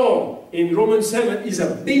from the law in Romans 7 is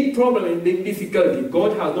a big problem and big difficulty.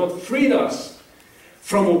 God has not freed us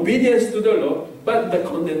from obedience to the law, but the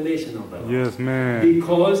condemnation of the law. Yes, man.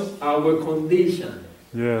 Because our condition.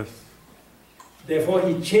 Yes. Therefore,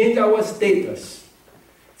 He changed our status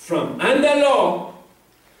from under law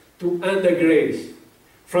to under grace.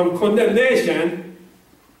 From condemnation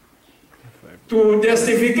to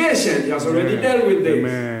justification. He has already dealt with this.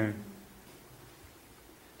 Amen.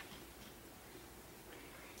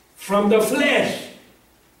 From the flesh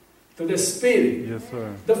to the spirit. Yes,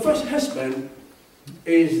 sir. The first husband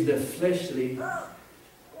is the fleshly,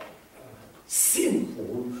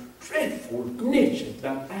 sinful, dreadful nature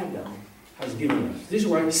that Adam has given us. This is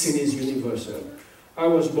why sin is universal. I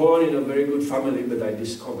was born in a very good family, but I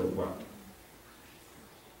discovered what?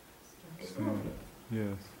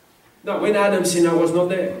 Yes. Now, when Adam sinned, I was not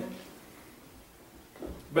there.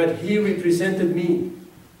 but he represented me.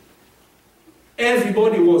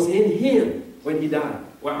 Everybody was in him when he died.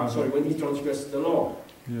 Well, I'm sorry, when he transgressed the law.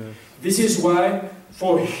 Yes. This is why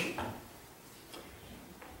for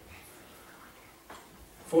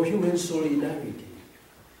human solidarity,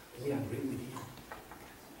 we agree with him.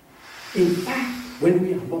 In fact, when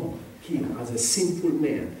we are born here as a sinful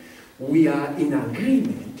man, we are in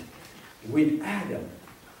agreement with Adam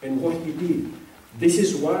and what he did. This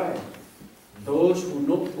is why those who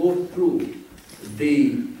not go through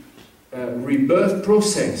the rebirth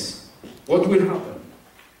process, what will happen?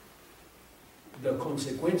 The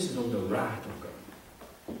consequences of the wrath of God.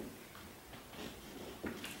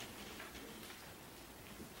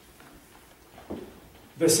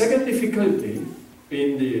 The second difficulty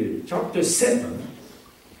in the chapter 7,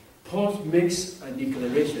 Paul makes a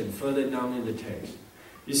declaration further down in the text.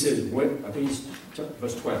 He says, when, I think it's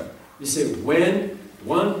verse 12. He said, when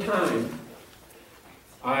one time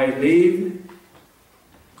I lived,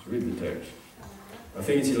 read the text. I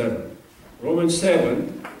think it's 11. Romans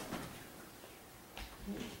 7.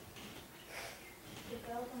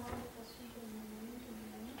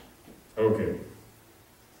 Okay.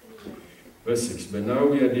 Verse 6. But now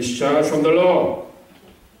we are discharged from the law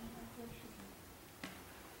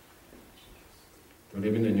to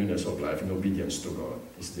live in the newness of life in obedience to God.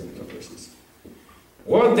 This is the end of verses.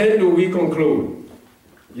 What then do we conclude?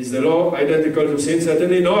 Is the law identical to sin?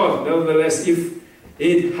 Certainly not. Nevertheless, if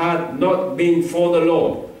it had not been for the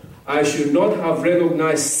law, I should not have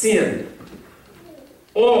recognized sin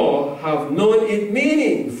or have known its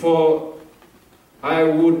meaning, for I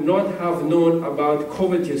would not have known about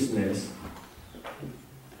covetousness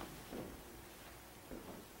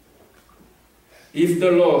if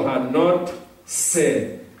the law had not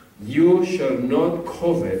said, you shall not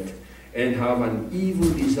covet and have an evil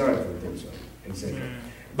desire for themselves. Exactly.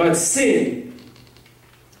 But sin,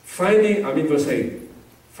 verse 8,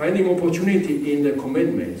 finding opportunity in the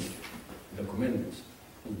commandments,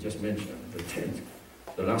 we just mentioned, the 10th,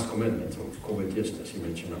 the last commandment of covetousness he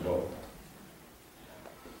mentioned above.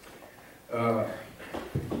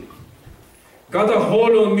 Got a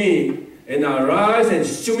hold on me and arise and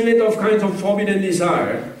stimulate all kinds of forbidden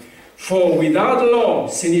desire, for without law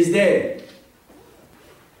sin is dead.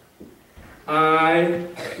 I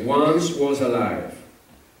once was alive,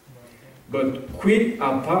 but quit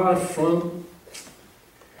apart from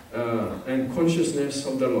and consciousness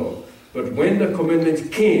of the law. But when the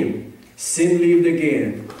commandment came, sin lived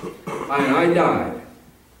again, and I died.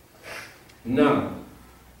 Now,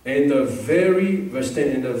 and the very, verse 10,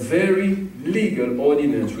 and the very legal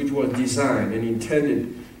ordinance which was designed and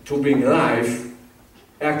intended to bring life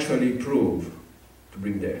actually proved to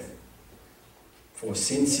bring death. For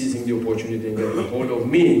sin seizing the opportunity and getting a hold of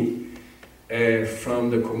me from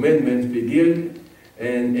the commandments began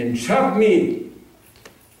and entrapped me,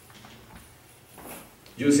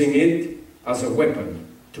 using it as a weapon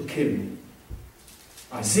to kill me.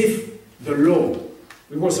 As if the law,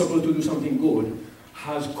 we were supposed to do something good,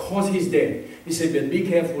 has caused his death. He said, but be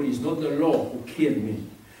careful, it's not the law who killed me.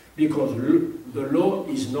 Because the law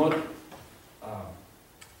is not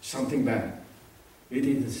something bad. It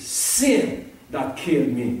is sin that killed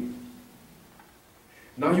me.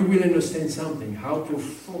 Now you will understand something,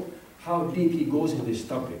 how deep he goes in this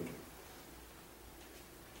topic.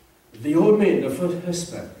 The old man, the first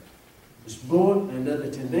husband, was born under the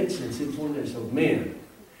tendency and sinfulness of man.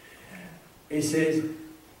 He says,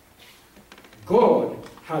 God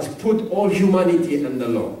has put all humanity under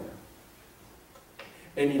law.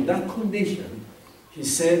 And in that condition, he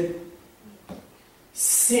said,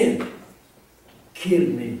 sin killed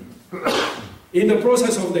me. In the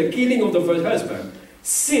process of the killing of the first husband,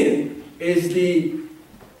 sin is the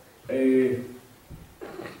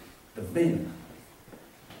venom.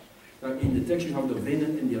 Now in the text you have the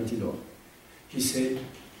venom and the antidote. He said,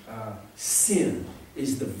 sin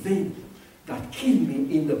is the venom that killed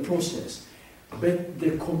me in the process. But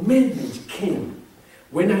the commandment came.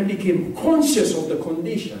 When I became conscious of the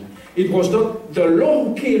condition, it was not the law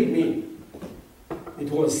who killed me. It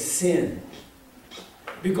was sin.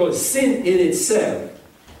 Because sin in itself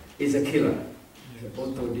is a killer. It's an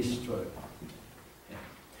auto-destroyer.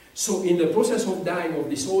 So in the process of dying of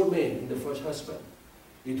this old man, the first husband,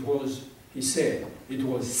 it was, he said, it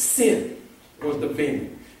was sin, was the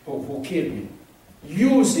venom who killed me.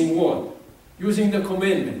 Using what? Using the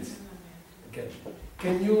commandments. Okay.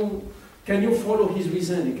 Can you follow his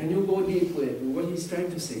reasoning? Can you go deep with what he's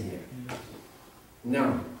trying to say here?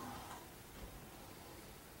 Now,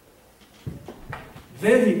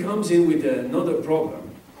 then he comes in with another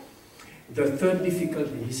problem. The third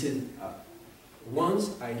difficulty, he said,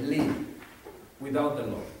 once I lived without the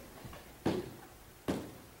law.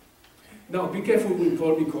 Now, be careful with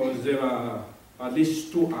Paul because there are at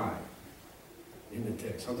least two I in the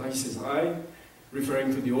text. Sometimes he says I,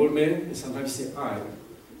 referring to the old man, and sometimes he says I,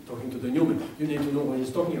 talking to the new man. You need to know what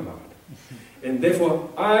he's talking about. And therefore,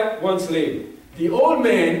 I once lived. The old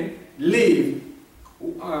man lived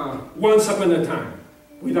once upon a time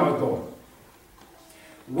without God.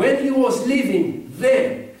 When he was living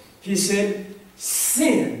then, he said,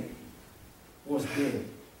 sin was dead.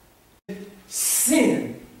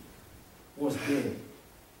 Sin was dead.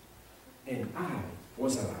 And I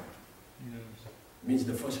was alive. Yes. Means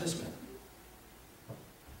the first husband.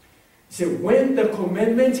 He said, when the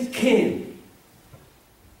commandment came,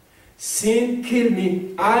 sin killed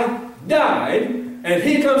me, I died, and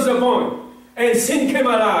here comes the point. And sin came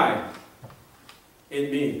alive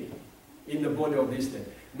in me, in the body of this day.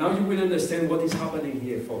 Now you will understand what is happening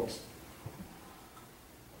here, folks.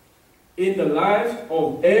 In the life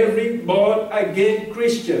of every born-again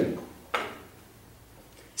Christian,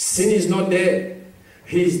 sin is not dead.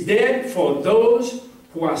 He's dead for those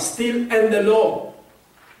who are still in the law.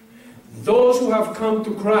 Those who have come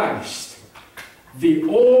to Christ. The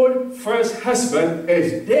old first husband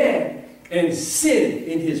is dead, and sin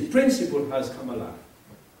in his principle has come alive.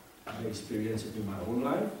 I experienced it in my own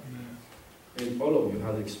life, and all of you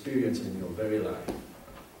have experienced it in your very life.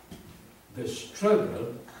 The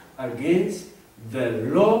struggle against the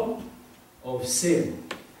law of sin.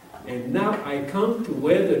 And now I come to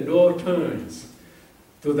where the door turns,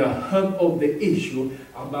 to the hub of the issue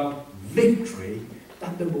about victory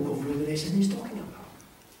that the book of Revelation is talking about.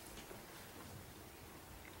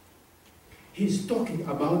 He's talking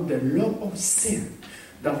about the law of sin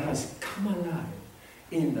that has come alive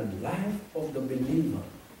in the life of the believer.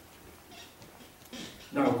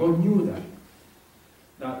 Now, God knew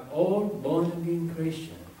that all born-again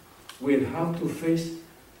Christians will have to face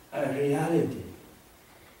a reality.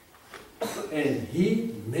 And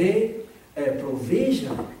He made a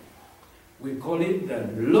provision. We call it the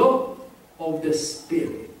law of the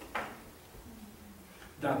Spirit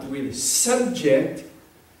that will subject,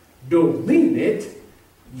 dominate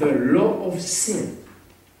the law of sin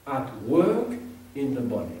at work in the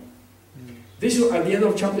body. This is at the end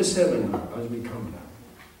of chapter 7 now, as we come down.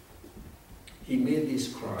 He made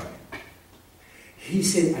this cry. He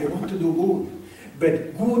said, I want to do good,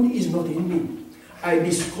 but good is not in me. I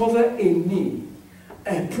discover in me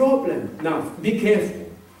a problem. Now, be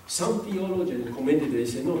careful. Some theologians commented, they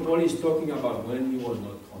said, no, Paul is talking about when he was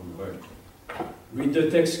not converted. Read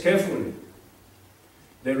the text carefully.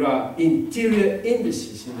 There are interior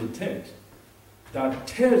indices in the text that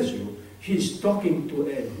tells you he's talking to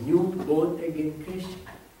a new born-again Christian.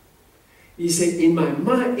 He said, in my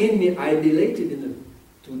mind, in me, I delighted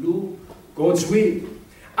to do God's will.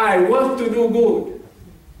 I want to do good.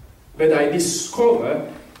 But I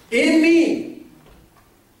discover in me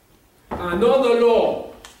another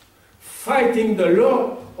law, fighting the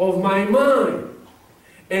law of my mind.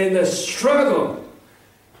 And the struggle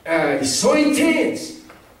is so intense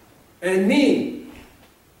and me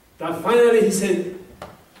that finally he said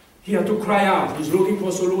he had to cry out. He's looking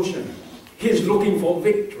for solution. He's looking for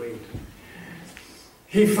victory.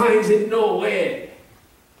 He finds it nowhere.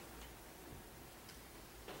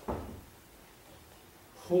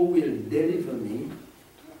 Who will deliver me?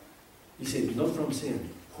 He said, not from sin.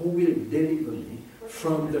 Who will deliver me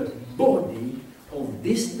from the body of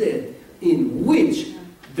this death in which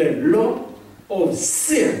the law of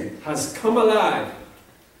sin has come alive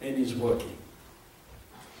and is working?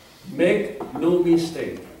 Make no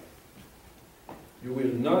mistake. You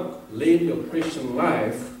will not live your Christian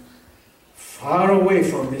life far away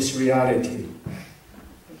from this reality.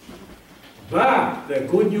 But the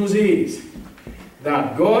good news is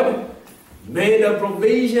that God made a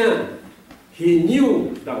provision. He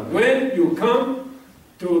knew that when you come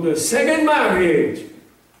to the second marriage,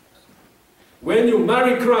 when you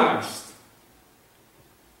marry Christ,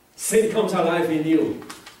 sin comes alive in you.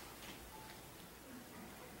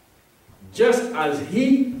 Just as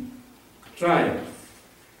He triumphed,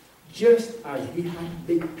 just as He had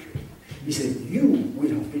victory, He said, you will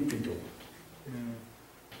have victory too.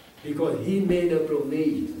 Because He made a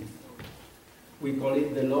provision. We call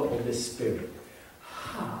it the law of the Spirit.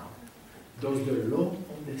 How does the law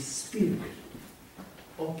of the Spirit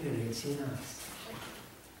operate in us?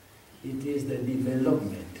 It is the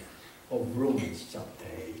development of Romans chapter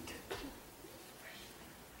 8.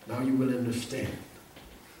 Now you will understand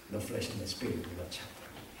the flesh and the spirit in that chapter.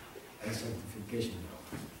 And sanctification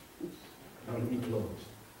now. Now let me close.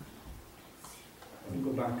 Let me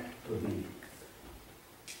go back to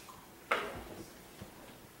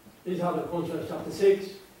These are the contrast, chapter 6.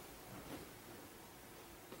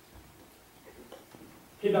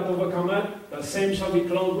 He that overcometh, the same shall be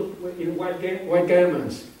clothed in white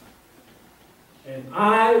garments. And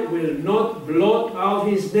I will not blot out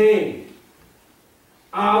his name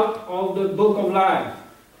out of the book of life,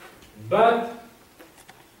 but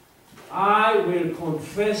I will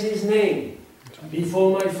confess his name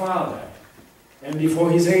before my Father and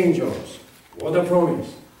before his angels. What a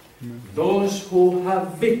promise. Those who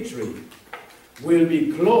have victory will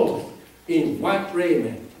be clothed in white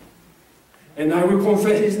raiment, and I will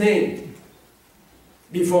confess his name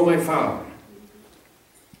before my Father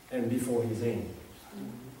and before his angels.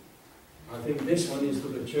 I think this one is to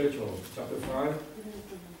the church of chapter 5,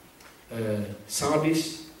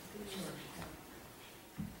 Sardis,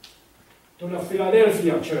 to the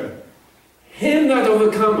Philadelphia church. Him that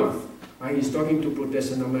overcometh, and he's talking to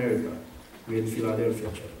Protestant America, we're in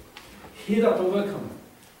Philadelphia church. He that overcometh,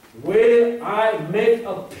 will I make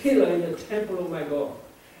a pillar in the temple of my God,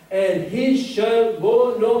 and he shall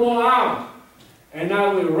go no more out. And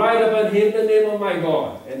I will write upon him the name of my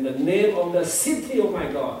God, and the name of the city of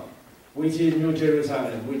my God, which is New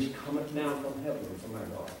Jerusalem, which cometh down from heaven from my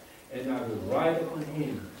God. And I will write upon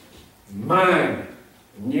him my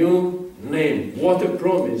new name. What a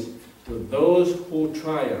promise to those who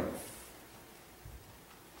triumph.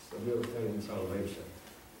 It's a real telling salvation.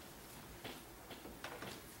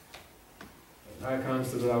 And that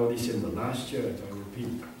comes to the Laodicean, the last church, I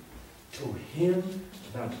repeat. To him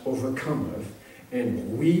that overcometh,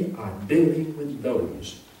 and we are dealing with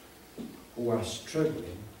those who are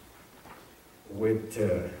struggling with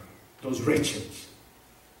those wretches,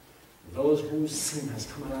 those whose sin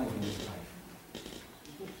has come alive in his life.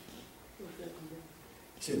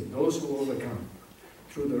 He said, those who overcome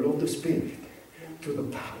through the law of the Spirit, through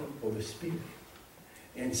the power of the Spirit,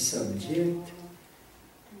 and subject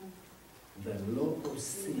the law of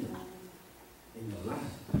sin in your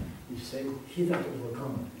life. He said, he that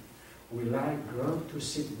overcometh, will I grant to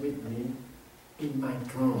sit with me in my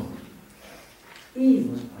throne,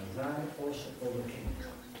 even as I also overcame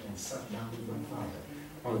and sat down with my Father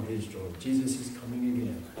on his throne. Jesus is coming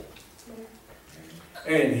again.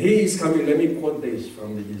 And he is coming, let me quote this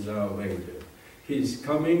from the Desire of Angel. He is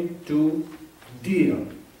coming to deal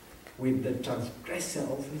with the transgressor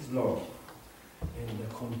of his law and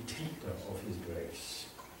the contemptor of his grace.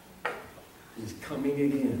 He's coming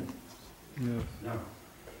again. Yes. Now,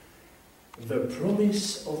 the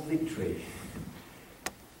promise of victory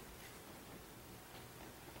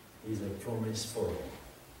is a promise for all.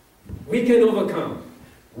 We can overcome.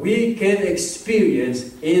 We can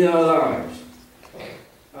experience in our lives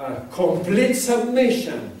a complete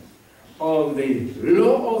submission of the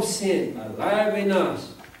law of sin alive in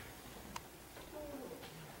us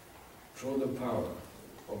through the power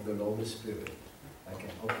of the Lord the Spirit that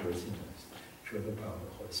can operate in us through the power of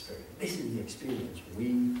the Holy Spirit. This is the experience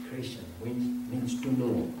we Christians, we need to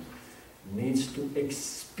know, needs to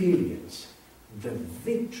experience the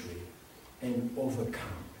victory and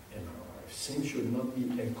overcome in our lives. Sin should not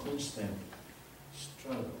be a constant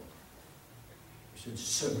struggle. We should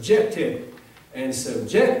subject it, and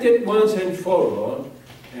subject it once and for all,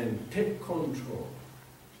 and take control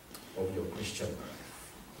of your Christian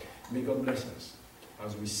life. May God bless us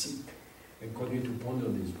as we seek and continue to ponder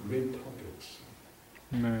these great topics.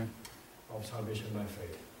 Amen. Of salvation by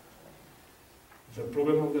faith. The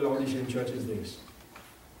problem of the Laodicean church is this.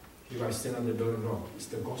 He was still at the door and knock. It's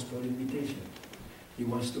the gospel invitation. He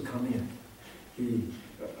wants to come in.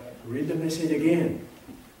 Read the message again.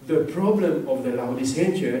 The problem of the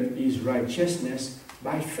Laodicean church is righteousness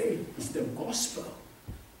by faith. It's the gospel.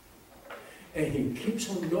 And he keeps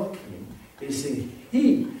on knocking. He says,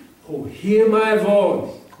 he who hear my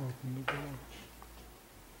voice,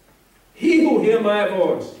 he who hear my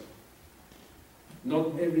voice.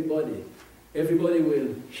 Not everybody. Everybody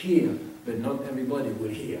will hear, but not everybody will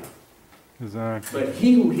hear. Exactly. But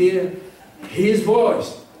he who hear his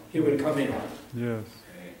voice, he will come in. Yes.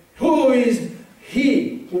 Who is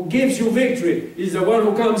he who gives you victory? Is the one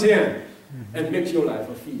who comes in and makes your life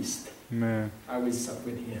a feast. Amen. I will sup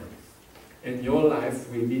with him. And your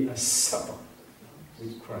life will be a supper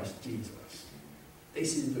with Christ Jesus.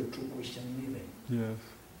 This is the true Christian living.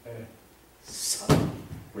 Yes. Supper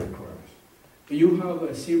with Christ. You have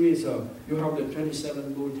a series of, you have the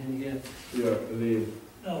 27 bulletin here.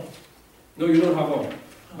 No, you don't have all.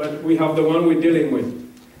 But we have the one we're dealing with.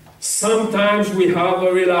 Sometimes we have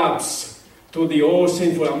a relapse to the old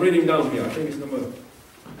sinful. I'm reading down here. I think it's number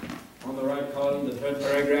on the right column, the third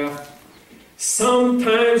paragraph.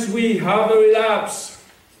 Sometimes we have a relapse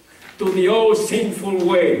to the old sinful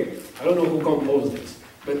way. I don't know who composed this.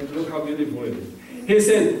 But look how beautiful it is. He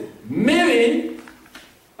said, maybe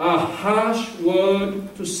a harsh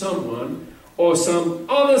word to someone or some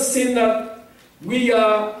other sin that we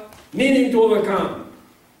are needing to overcome.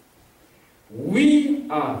 We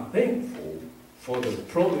are thankful for the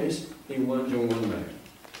promise in 1 John 1:9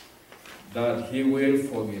 that He will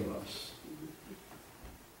forgive us.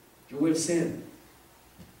 You will sin.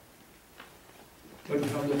 But we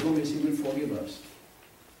have the promise He will forgive us.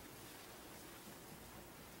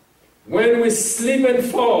 When we slip and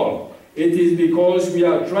fall, it is because we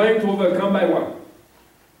are trying to overcome by what?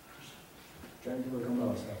 Trying to overcome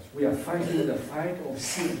ourselves. We are fighting the fight of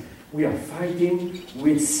sin. We are fighting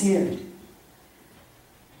with sin.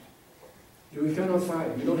 You cannot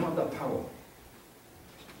fight. You don't have that power.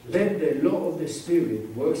 Let the law of the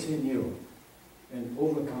Spirit work in you and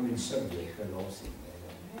overcome in subject the law of sin.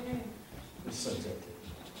 It's subjective.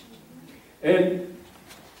 And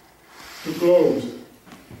to close,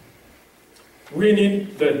 we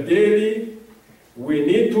need to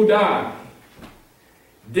die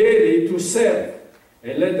daily to self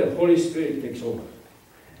and let the Holy Spirit take over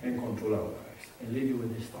and control our lives. And leave you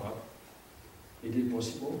with this thought. Is it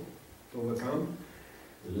possible to overcome?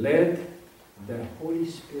 Let the Holy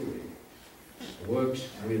Spirit work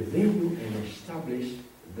within you and establish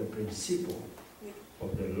the principle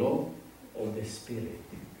of the law of the Spirit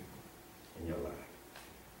in your life.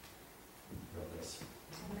 God bless you.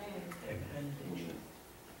 Amen.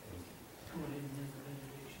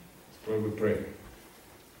 Where we pray.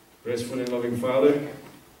 Graceful and loving Father,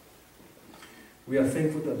 we are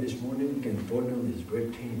thankful that this morning we can ponder on these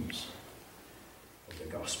great themes of the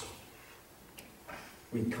gospel.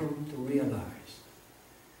 We come to realize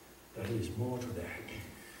that there is more to that.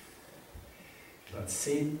 That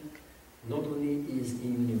sin not only is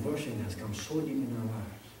universal and has come so deep in our lives,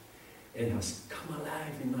 and has come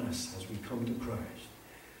alive in us as we come to Christ.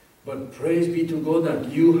 But praise be to God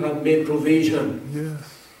that you have made provision.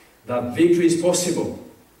 Yes. That victory is possible.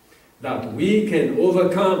 That we can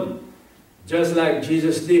overcome just like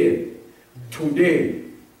Jesus did. Today,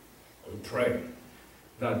 we pray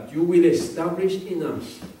that you will establish in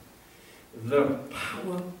us the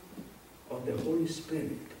power of the Holy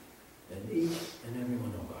Spirit in each and every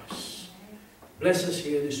one of us. Bless us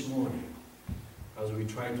here this morning as we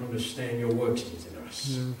try to understand your workings in us.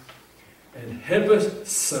 Yes. And help us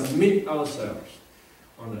submit ourselves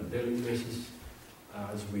on a daily basis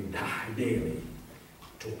as we die daily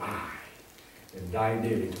to I and die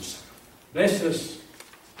daily to self. Bless us.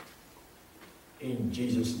 In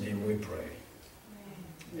Jesus' name we pray.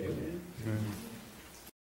 Amen. Amen.